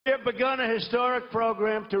have begun a historic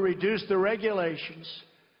program to reduce the regulations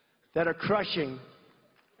that are crushing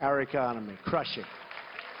our economy, crushing.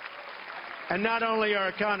 And not only our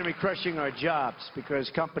economy, crushing our jobs,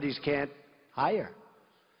 because companies can't hire.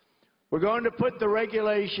 We're going to put the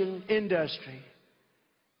regulation industry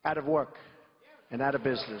out of work and out of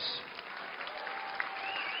business.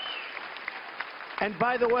 And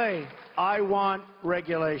by the way, I want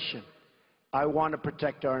regulation. I want to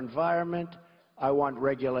protect our environment. I want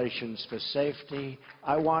regulations for safety.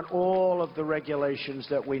 I want all of the regulations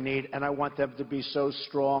that we need, and I want them to be so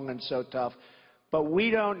strong and so tough. But we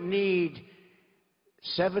don't need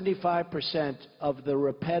 75% of the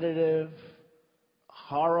repetitive,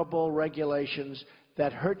 horrible regulations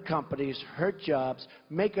that hurt companies, hurt jobs,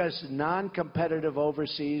 make us non-competitive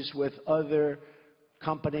overseas with other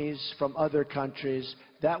companies from other countries.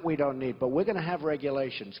 That we don't need. But we're going to have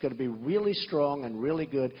regulations. It's going to be really strong and really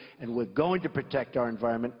good, and we're going to protect our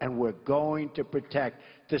environment, and we're going to protect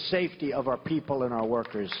the safety of our people and our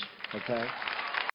workers. Okay?